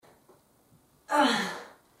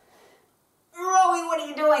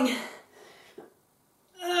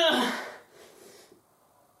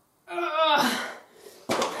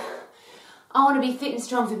want to be fit and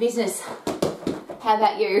strong for business. How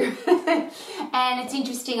about you? And it's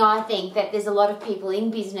interesting, I think, that there's a lot of people in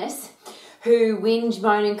business who whinge,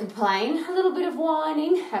 moan and complain, a little bit of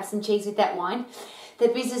whining, have some cheese with that wine. Their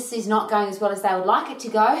business is not going as well as they would like it to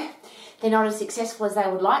go. They're not as successful as they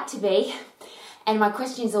would like to be. And my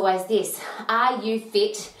question is always this: are you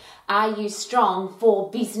fit? Are you strong for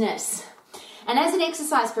business? And as an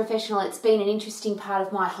exercise professional, it's been an interesting part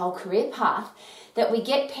of my whole career path that we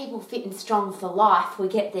get people fit and strong for life. We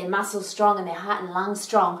get their muscles strong and their heart and lungs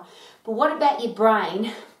strong. But what about your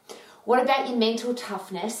brain? What about your mental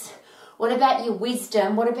toughness? What about your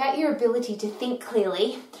wisdom? What about your ability to think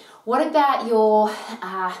clearly? What about your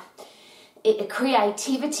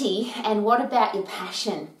creativity? And what about your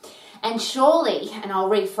passion? And surely, and I'll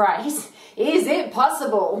rephrase, is it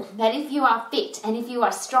possible that if you are fit and if you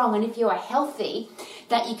are strong and if you are healthy,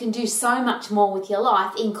 that you can do so much more with your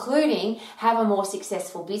life, including have a more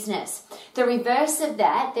successful business? The reverse of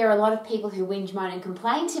that, there are a lot of people who whinge, moan and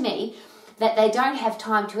complain to me that they don't have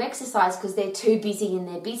time to exercise because they're too busy in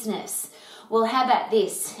their business. Well, how about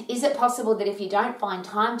this? Is it possible that if you don't find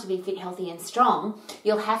time to be fit, healthy and strong,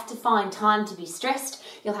 you'll have to find time to be stressed,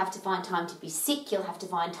 you'll have to find time to be sick, you'll have to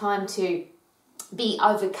find time to be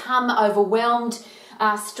overcome, overwhelmed,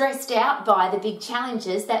 stressed out by the big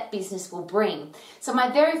challenges that business will bring? So my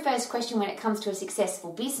very first question when it comes to a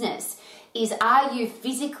successful business is, are you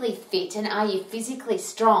physically fit and are you physically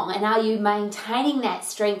strong and are you maintaining that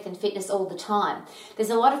strength and fitness all the time? There's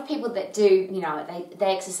a lot of people that do, they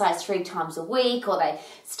exercise 3 times a week, or they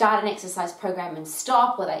start an exercise program and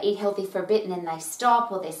stop, or they eat healthy for a bit and then they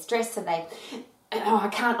stop, or they're stressed so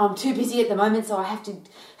I'm too busy at the moment, so I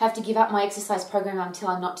have to give up my exercise program until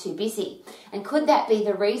I'm not too busy. And could that be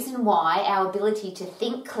the reason why our ability to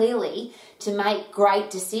think clearly, to make great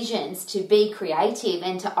decisions, to be creative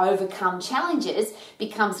and to overcome challenges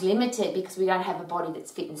becomes limited because we don't have a body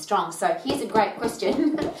that's fit and strong? So here's a great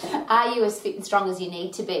question. Are you as fit and strong as you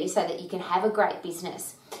need to be so that you can have a great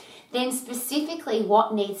business? Then specifically,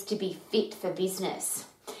 what needs to be fit for business?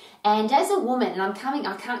 And as a woman, and I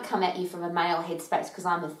can't come at you from a male headspace because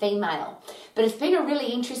I'm a female, but it's been a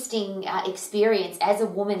really interesting experience as a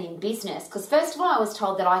woman in business, because first of all, I was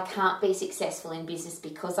told that I can't be successful in business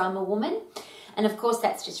because I'm a woman. And of course,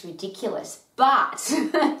 that's just ridiculous. But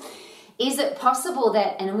is it possible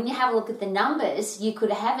that, and when you have a look at the numbers, you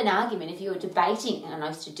could have an argument if you were debating, and I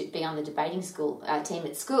used to be on the debating team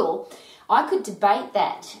at school, I could debate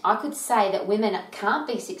that. I could say that women can't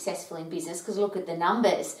be successful in business because look at the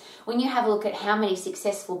numbers. When you have a look at how many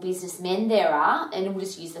successful businessmen there are, and we'll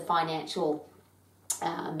just use the financial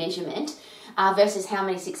measurement, versus how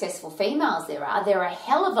many successful females there are a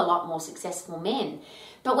hell of a lot more successful men.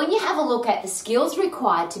 But when you have a look at the skills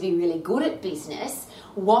required to be really good at business,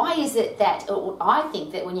 why is it that, I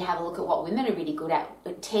think that when you have a look at what women are really good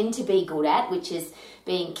at, tend to be good at, which is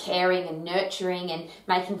being caring and nurturing and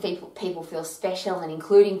making people feel special and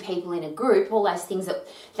including people in a group, all those things that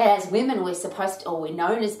as women we're supposed to, or we're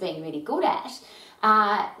known as being really good at,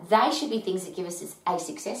 they should be things that give us a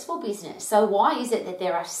successful business. So why is it that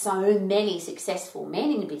there are so many successful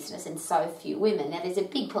men in business and so few women? Now, there's a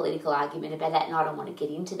big political argument about that, and I don't want to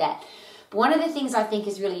get into that. But one of the things I think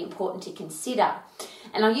is really important to consider,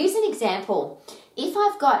 and I'll use an example. If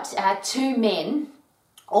I've got 2 men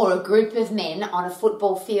or a group of men on a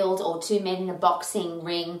football field, or 2 men in a boxing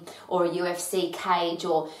ring or a UFC cage,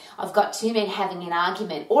 or I've got 2 men having an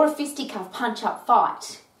argument or a fisticuff punch-up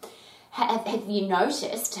fight, have you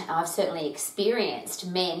noticed, I've certainly experienced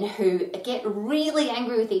men who get really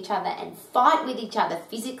angry with each other and fight with each other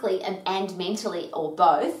physically and mentally, or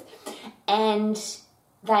both, and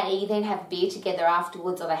they then have a beer together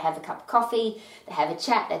afterwards, or they have a cup of coffee, they have a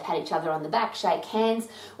chat, they pat each other on the back, shake hands.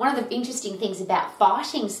 One of the interesting things about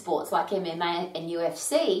fighting sports like MMA and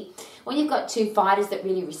UFC, when you've got 2 fighters that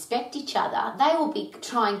really respect each other, they will be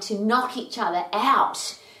trying to knock each other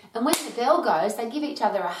out. And when the bell goes, they give each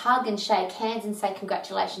other a hug and shake hands and say,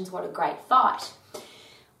 congratulations, what a great fight.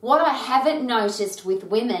 What I haven't noticed with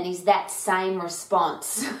women is that same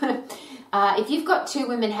response. If you've got 2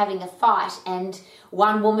 women having a fight and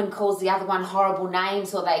one woman calls the other one horrible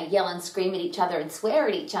names, or they yell and scream at each other and swear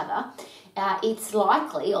at each other, it's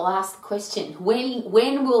likely, I'll ask the question,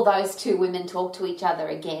 when will those 2 women talk to each other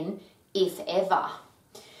again, if ever?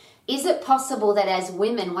 Is it possible that as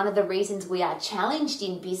women, one of the reasons we are challenged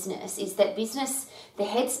in business is that the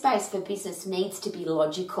headspace for business needs to be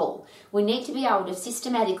logical. We need to be able to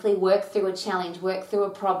systematically work through a challenge, work through a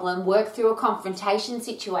problem, work through a confrontation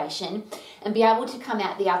situation, and be able to come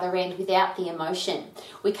out the other end without the emotion.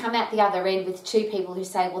 We come out the other end with two people who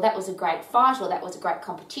say, well, that was a great fight, or that was a great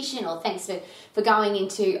competition, or thanks for going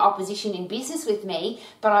into opposition in business with me,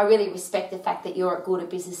 but I really respect the fact that you're good at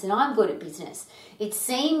business and I'm good at business. It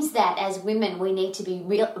seems that as women, we need to be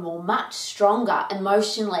much stronger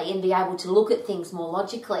emotionally and be able to look at things more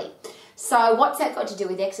logically. So what's that got to do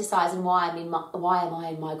with exercise, and why am I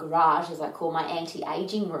in my garage, as I call my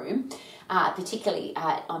anti-aging room? Particularly,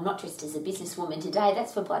 I'm not dressed as a businesswoman today,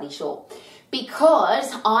 that's for bloody sure.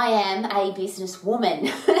 Because I am a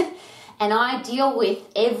businesswoman and I deal with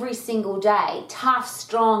every single day tough,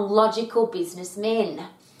 strong, logical businessmen.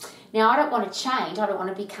 Now, I don't want to change, I don't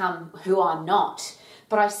want to become who I'm not,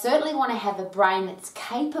 but I certainly want to have a brain that's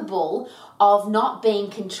capable of not being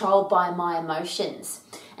controlled by my emotions.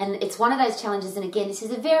 And it's one of those challenges, and again, this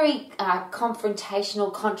is a very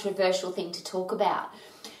confrontational, controversial thing to talk about.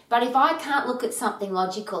 But if I can't look at something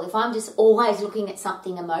logical, if I'm just always looking at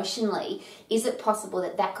something emotionally, is it possible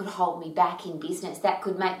that that could hold me back in business? That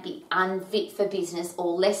could make me unfit for business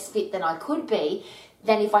or less fit than I could be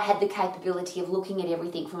than if I had the capability of looking at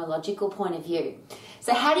everything from a logical point of view.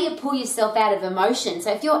 So how do you pull yourself out of emotion?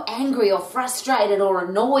 So if you're angry or frustrated or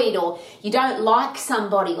annoyed, or you don't like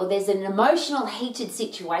somebody, or there's an emotional heated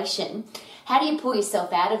situation, how do you pull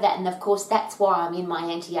yourself out of that? And of course, that's why I'm in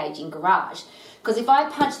my anti-aging garage. Because if I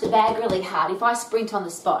punch the bag really hard, if I sprint on the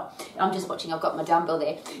spot, I'm just watching, I've got my dumbbell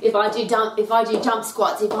there. If I do jump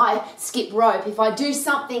squats, if I skip rope, if I do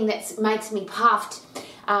something that makes me puffed,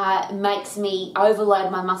 makes me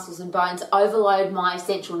overload my muscles and bones, overload my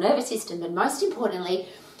central nervous system, and most importantly,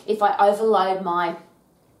 if I overload my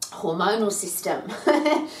hormonal system.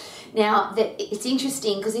 Now, it's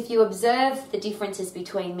interesting because if you observe the differences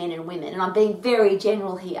between men and women, and I'm being very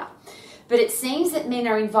general here, but it seems that men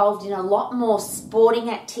are involved in a lot more sporting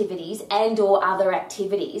activities and or other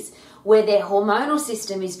activities where their hormonal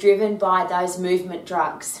system is driven by those movement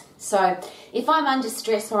drugs. So if I'm under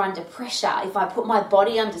stress or under pressure, if I put my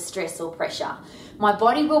body under stress or pressure, my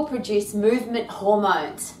body will produce movement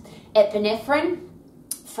hormones, epinephrine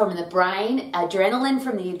from the brain, adrenaline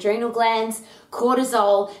from the adrenal glands,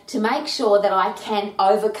 cortisol, to make sure that I can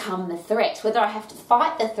overcome the threat. Whether I have to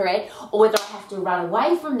fight the threat or whether I have to run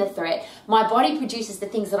away from the threat, my body produces the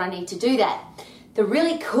things that I need to do that. The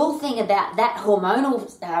really cool thing about that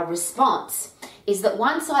hormonal response is that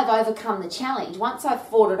once I've overcome the challenge, once I've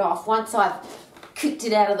fought it off, once I've kicked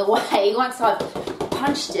it out of the way, once I've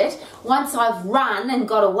punched it, once I've run and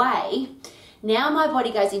got away, now my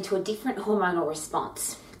body goes into a different hormonal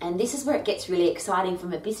response. And this is where it gets really exciting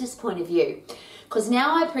from a business point of view. Because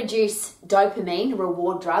now I produce dopamine, a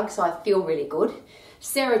reward drug, so I feel really good.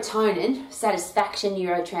 Serotonin, satisfaction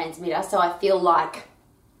neurotransmitter, so I feel like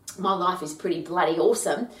my life is pretty bloody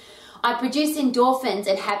awesome. I produce endorphins,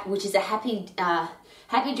 which is a happy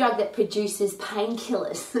drug that produces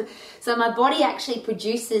painkillers. So my body actually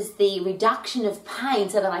produces the reduction of pain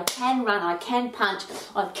so that I can run, I can punch,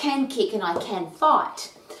 I can kick, and I can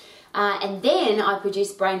fight. And then I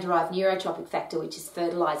produce brain-derived neurotropic factor, which is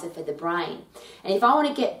fertilizer for the brain. And if I want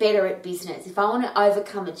to get better at business, if I want to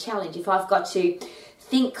overcome a challenge, if I've got to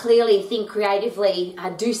think clearly, think creatively,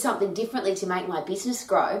 do something differently to make my business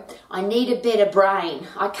grow, I need a better brain.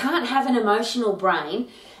 I can't have an emotional brain,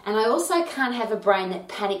 and I also can't have a brain that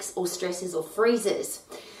panics or stresses or freezes.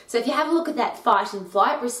 So if you have a look at that fight and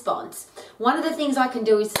flight response, one of the things I can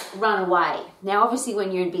do is run away. Now, obviously,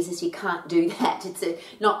 when you're in business, you can't do that.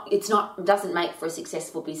 It doesn't make for a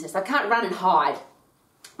successful business. I can't run and hide.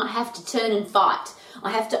 I have to turn and fight.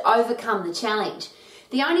 I have to overcome the challenge.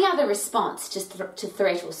 The only other response to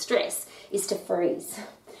threat or stress is to freeze.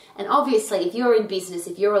 And obviously, if you're in business,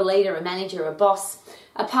 if you're a leader, a manager, a boss,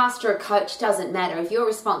 a pastor, a coach, doesn't matter. If you're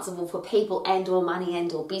responsible for people and or money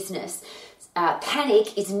and or business,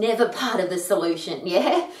 panic is never part of the solution,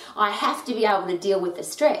 yeah? I have to be able to deal with the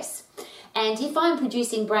stress. And if I'm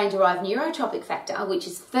producing brain-derived neurotropic factor, which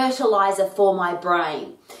is fertilizer for my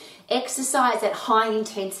brain, exercise at high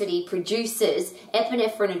intensity produces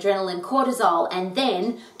epinephrine, adrenaline, cortisol, and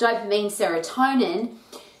then dopamine, serotonin,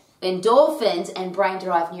 endorphins, and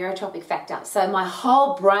brain-derived neurotropic factor. So my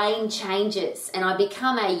whole brain changes and I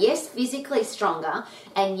become yes, physically stronger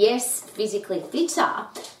and yes, physically fitter,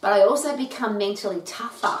 but I also become mentally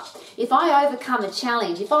tougher. If I overcome a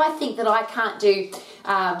challenge, if I think that I can't do,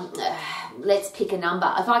 let's pick a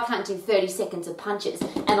number, if I can't do 30 seconds of punches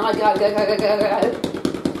and I go,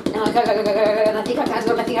 And I go, and I think I can't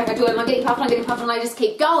do it, I think I can do it, and I'm getting puffed, and I just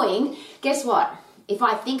keep going. Guess what? If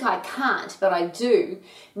I think I can't, but I do,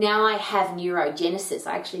 now I have neurogenesis.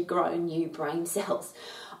 I actually grow new brain cells.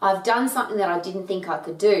 I've done something that I didn't think I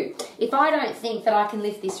could do. If I don't think that I can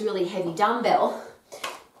lift this really heavy dumbbell,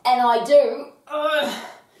 and I do,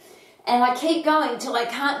 and I keep going till I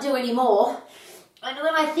can't do any more, and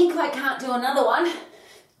when I think I can't do another one,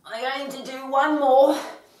 I'm going to do one more,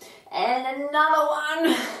 and another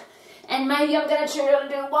one, and maybe I'm going to try to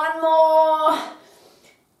do one more.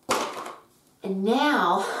 And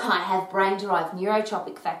now I have brain-derived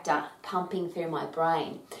neurotropic factor pumping through my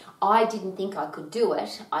brain. I didn't think I could do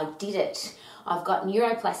it. I did it. I've got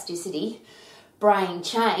neuroplasticity, brain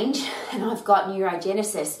change, and I've got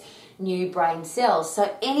neurogenesis, new brain cells.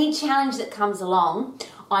 So any challenge that comes along,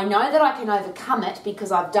 I know that I can overcome it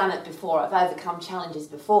because I've done it before. I've overcome challenges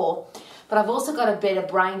before, but I've also got a better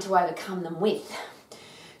brain to overcome them with.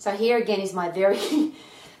 So here again is my very,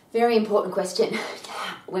 very important question.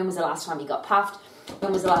 When was the last time you got puffed?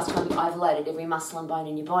 When was the last time you overloaded every muscle and bone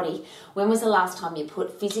in your body? When was the last time you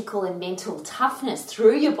put physical and mental toughness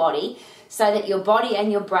through your body so that your body and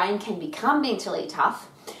your brain can become mentally tough?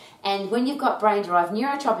 And when you've got brain-derived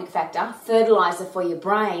neurotropic factor, fertilizer for your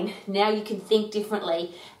brain, now you can think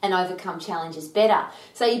differently and overcome challenges better.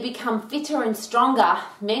 So you become fitter and stronger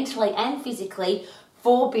mentally and physically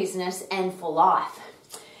for business and for life.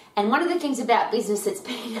 And one of the things about business that's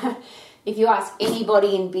been... If you ask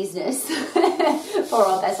anybody in business, poor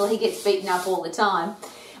old Basil, he gets beaten up all the time.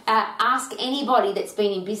 Ask anybody that's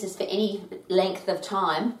been in business for any length of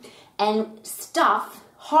time, and stuff,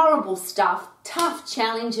 horrible stuff, tough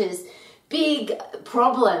challenges, big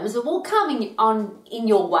problems will come in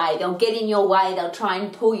your way. They'll get in your way. They'll try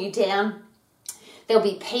and pull you down. There'll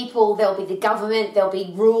be people. There'll be the government. There'll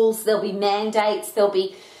be rules. There'll be mandates. There'll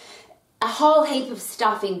be a whole heap of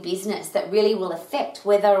stuff in business that really will affect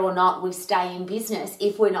whether or not we stay in business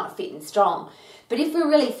if we're not fit and strong. But if we're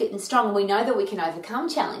really fit and strong, we know that we can overcome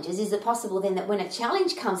challenges. Is it possible then that when a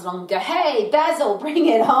challenge comes along, we go, hey, Basil, bring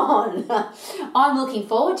it on. I'm looking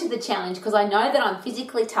forward to the challenge because I know that I'm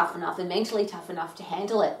physically tough enough and mentally tough enough to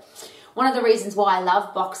handle it. One of the reasons why I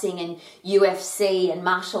love boxing and UFC and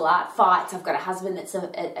martial art fights, I've got a husband that's a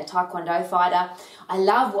taekwondo fighter. I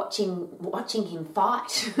love watching him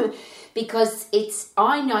fight because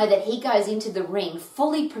I know that he goes into the ring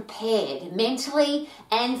fully prepared, mentally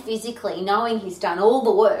and physically, knowing he's done all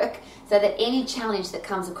the work so that any challenge that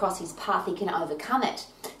comes across his path, he can overcome it.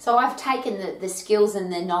 So I've taken the skills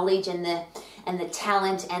and the knowledge and the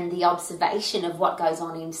talent and the observation of what goes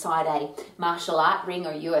on inside a martial art ring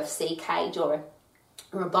or UFC cage or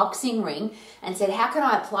a boxing ring and said, how can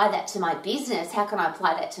I apply that to my business? How can I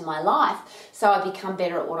apply that to my life so I become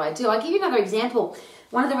better at what I do? I'll give you another example.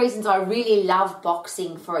 One of the reasons I really love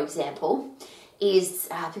boxing, for example, is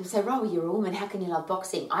people say, Robbie, you're a woman, how can you love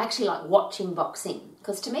boxing? I actually like watching boxing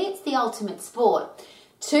because to me it's the ultimate sport.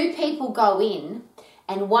 Two people go in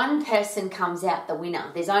and one person comes out the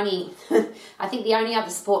winner. There's only, I think the only other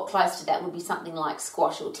sport close to that would be something like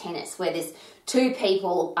squash or tennis, where there's two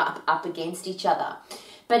people up against each other.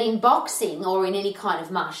 But in boxing or in any kind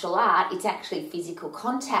of martial art, it's actually physical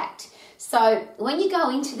contact. So when you go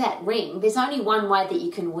into that ring, there's only one way that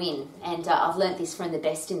you can win. And I've learnt this from the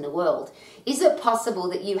best in the world. Is it possible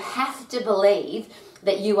that you have to believe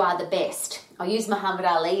that you are the best? I'll use Muhammad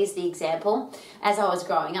Ali as the example. As I was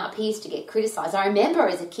growing up, he used to get criticised. I remember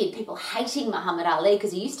as a kid people hating Muhammad Ali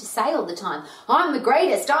because he used to say all the time, I'm the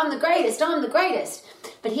greatest, I'm the greatest, I'm the greatest.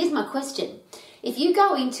 But here's my question. If you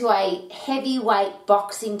go into a heavyweight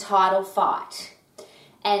boxing title fight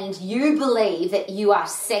and you believe that you are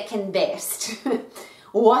second best,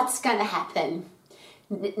 what's going to happen?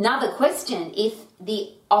 Another question, if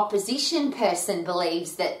the opposition person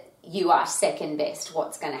believes that you are second best,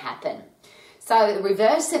 what's going to happen? So the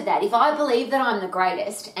reverse of that, if I believe that I'm the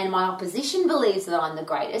greatest and my opposition believes that I'm the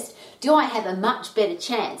greatest, do I have a much better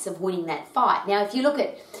chance of winning that fight? Now, if you look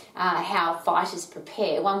at how fighters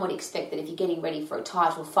prepare, one would expect that if you're getting ready for a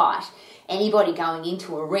title fight, anybody going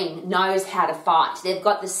into a ring knows how to fight. They've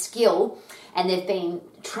got the skill and they've been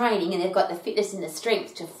training and they've got the fitness and the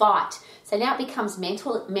strength to fight. So now it becomes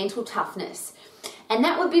mental toughness. And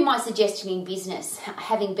that would be my suggestion in business.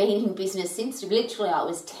 Having been in business since literally I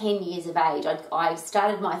was 10 years of age. I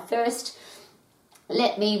started my first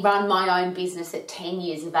let me run my own business at 10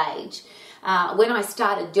 years of age. When I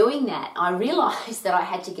started doing that, I realised that I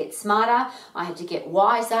had to get smarter, I had to get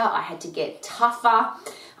wiser, I had to get tougher.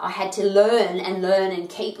 I had to learn and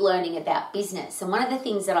keep learning about business. And one of the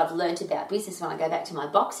things that I've learned about business when I go back to my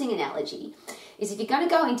boxing analogy is if you're going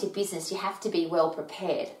to go into business, you have to be well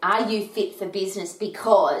prepared. Are you fit for business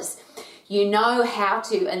because you know how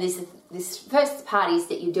to, and this first part is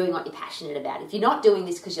that you're doing what you're passionate about. If you're not doing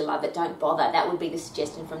this because you love it, don't bother. That would be the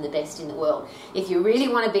suggestion from the best in the world. If you really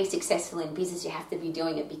want to be successful in business, you have to be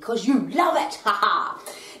doing it because you love it.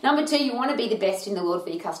 Number 2, you want to be the best in the world for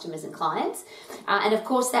your customers and clients. And of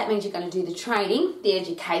course, that means you're going to do the training, the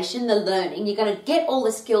education, the learning. You're going to get all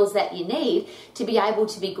the skills that you need to be able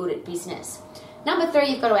to be good at business. Number 3,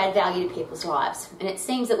 you've got to add value to people's lives. And it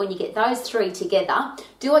seems that when you get those 3 together,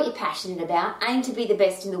 do what you're passionate about, aim to be the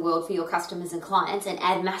best in the world for your customers and clients, and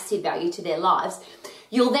add massive value to their lives,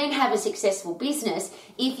 you'll then have a successful business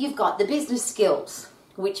if you've got the business skills,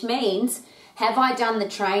 which means, have I done the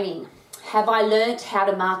training? Have I learnt how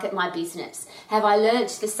to market my business? Have I learnt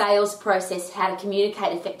the sales process, how to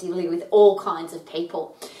communicate effectively with all kinds of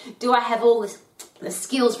people? Do I have all the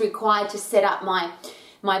skills required to set up my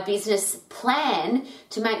business plan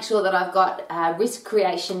to make sure that I've got wealth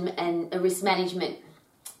creation and risk management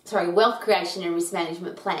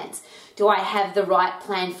plans? Do I have the right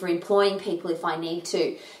plan for employing people if I need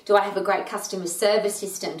to? Do I have a great customer service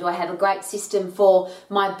system? Do I have a great system for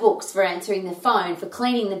my books, for answering the phone, for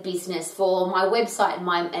cleaning the business, for my website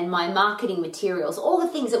and my marketing materials? All the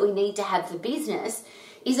things that we need to have for business.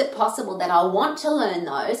 Is it possible that I want to learn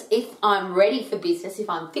those if I'm ready for business, if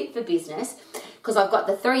I'm fit for business? Because I've got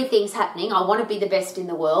the 3 things happening. I want to be the best in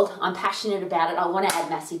the world. I'm passionate about it. I want to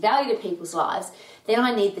add massive value to people's lives. Then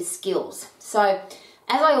I need the skills. So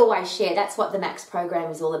as I always share, that's what the MAX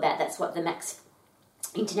program is all about. That's what the MAX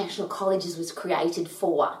International Colleges was created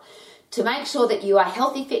for. To make sure that you are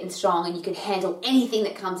healthy, fit and strong, and you can handle anything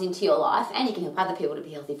that comes into your life, and you can help other people to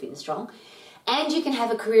be healthy, fit and strong. And you can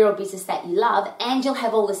have a career or business that you love, and you'll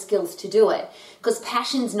have all the skills to do it. Because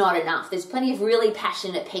passion's not enough. There's plenty of really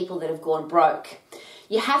passionate people that have gone broke.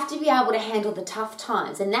 You have to be able to handle the tough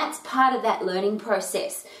times, and that's part of that learning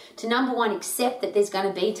process. To number 1, accept that there's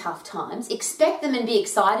going to be tough times. Expect them and be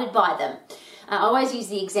excited by them. I always use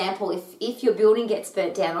the example, if your building gets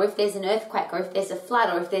burnt down, or if there's an earthquake, or if there's a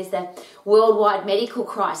flood, or if there's the worldwide medical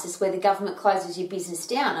crisis where the government closes your business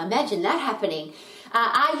down. Imagine that happening.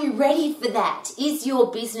 Are you ready for that? Is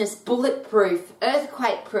your business bulletproof,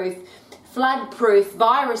 earthquake-proof, flood-proof,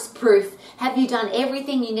 virus-proof? Have you done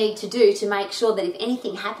everything you need to do to make sure that if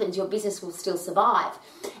anything happens, your business will still survive?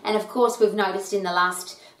 And of course, we've noticed in the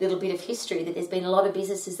last little bit of history that there's been a lot of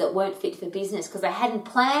businesses that weren't fit for business because they hadn't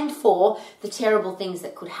planned for the terrible things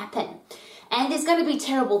that could happen. And there's going to be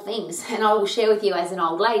terrible things. And I will share with you as an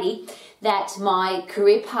old lady that my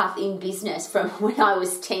career path in business from when I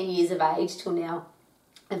was 10 years of age till now,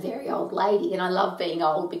 a very old lady, and I love being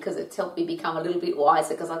old because it's helped me become a little bit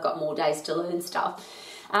wiser because I've got more days to learn stuff.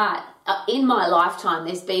 In my lifetime,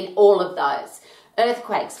 there's been all of those.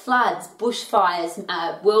 Earthquakes, floods,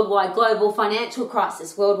 bushfires, worldwide global financial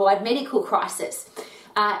crisis, worldwide medical crisis.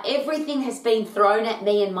 Everything has been thrown at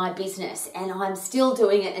me in my business, and I'm still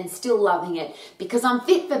doing it and still loving it because I'm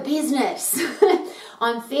fit for business.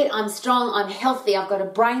 I'm fit, I'm strong, I'm healthy, I've got a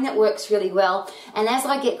brain that works really well, and as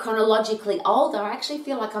I get chronologically older, I actually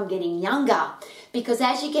feel like I'm getting younger, because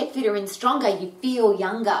as you get fitter and stronger, you feel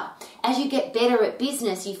younger. As you get better at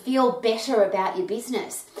business, you feel better about your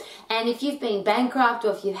business. And if you've been bankrupt,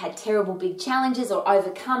 or if you've had terrible big challenges or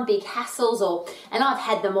overcome big hassles, and I've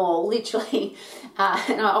had them all, literally,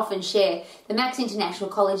 and I often share, the MAX International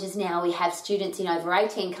Colleges now, we have students in over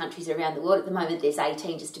 18 countries around the world. At the moment, there's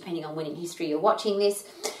 18, just depending on when in history you're watching this.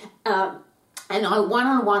 And I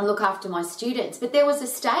one-on-one look after my students. But there was a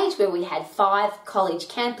stage where we had 5 college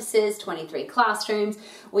campuses, 23 classrooms.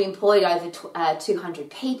 We employed over 200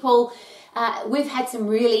 people. We've had some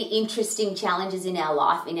really interesting challenges in our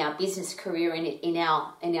life, in our business career, and in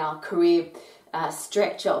our career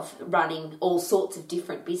stretch of running all sorts of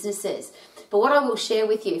different businesses. But what I will share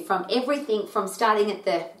with you, from everything from starting at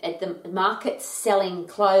the markets selling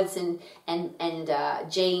clothes and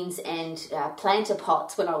jeans and planter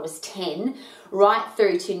pots when I was 10, right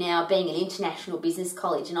through to now being an international business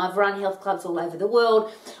college. And I've run health clubs all over the world.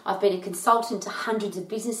 I've been a consultant to hundreds of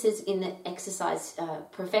businesses in the exercise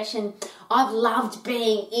profession. I've loved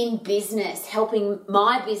being in business, helping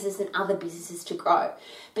my business and other businesses to grow.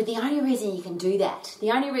 But the only reason you can do that,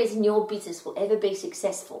 the only reason your business will ever be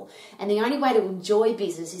successful, and the only way to enjoy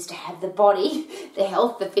business is to have the body, the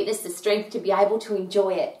health, the fitness, the strength to be able to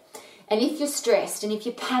enjoy it. And if you're stressed, and if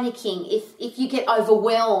you're panicking, if you get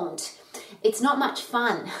overwhelmed, it's not much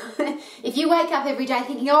fun. If you wake up every day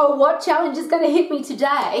thinking, oh, what challenge is going to hit me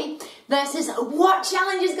today, versus what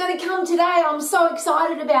challenge is going to come today, I'm so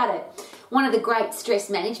excited about it. One of the great stress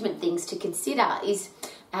management things to consider is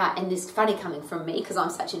and this is funny coming from me because I'm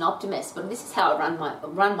such an optimist, but this is how I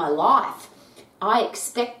run my life. I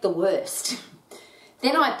expect the worst.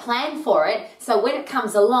 Then I plan for it, so when it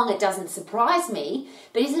comes along, it doesn't surprise me.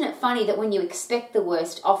 But isn't it funny that when you expect the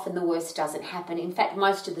worst, often the worst doesn't happen? In fact,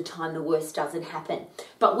 most of the time, the worst doesn't happen.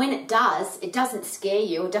 But when it does, it doesn't scare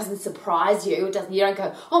you, it doesn't surprise you, you don't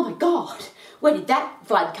go, oh my God, where did that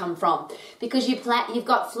flood come from? Because you've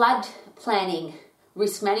got flood planning,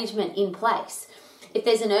 risk management in place. If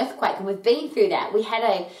there's an earthquake, and we've been through that, we had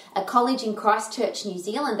a college in Christchurch, New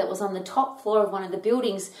Zealand, that was on the top floor of one of the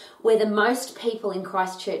buildings where the most people in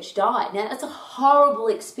Christchurch died. Now, that's a horrible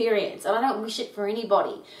experience, and I don't wish it for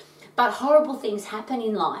anybody. But horrible things happen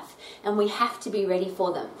in life, and we have to be ready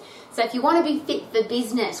for them. So if you want to be fit for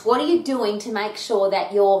business, what are you doing to make sure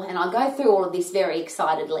that and I'll go through all of this very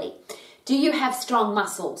excitedly. Do you have strong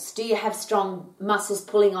muscles? Do you have strong muscles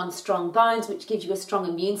pulling on strong bones, which gives you a strong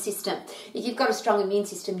immune system? If you've got a strong immune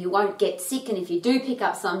system, you won't get sick, and if you do pick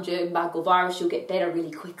up some germ, bug or virus, you'll get better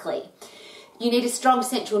really quickly. You need a strong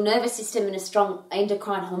central nervous system and a strong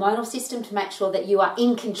endocrine hormonal system to make sure that you are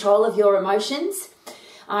in control of your emotions.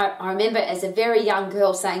 I remember as a very young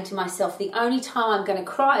girl saying to myself, the only time I'm going to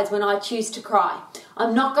cry is when I choose to cry.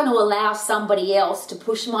 I'm not going to allow somebody else to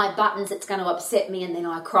push my buttons that's going to upset me and then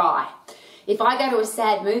I cry. If I go to a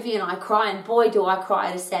sad movie and I cry, and boy do I cry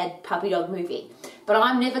at a sad puppy dog movie. But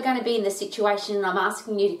I'm never going to be in the situation, and I'm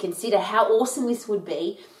asking you to consider how awesome this would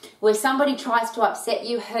be, where somebody tries to upset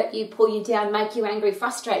you, hurt you, pull you down, make you angry,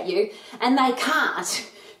 frustrate you, and they can't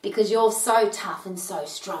because you're so tough and so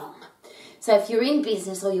strong. So if you're in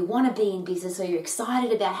business, or you want to be in business, or you're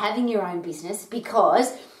excited about having your own business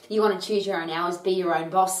because you want to choose your own hours, be your own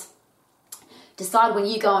boss, decide when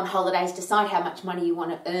you go on holidays, decide how much money you want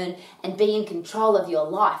to earn, and be in control of your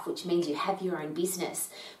life, which means you have your own business.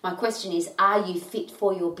 My question is, are you fit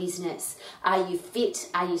for your business? Are you fit?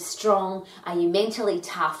 Are you strong? Are you mentally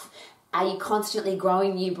tough? Are you constantly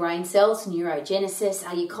growing new brain cells, neurogenesis?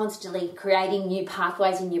 Are you constantly creating new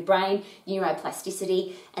pathways in your brain,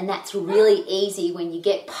 neuroplasticity? And that's really easy when you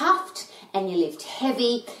get puffed and you lift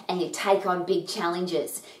heavy and you take on big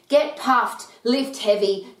challenges. Get puffed, lift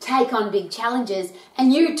heavy, take on big challenges,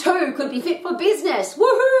 and you too could be fit for business.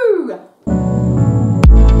 Woohoo!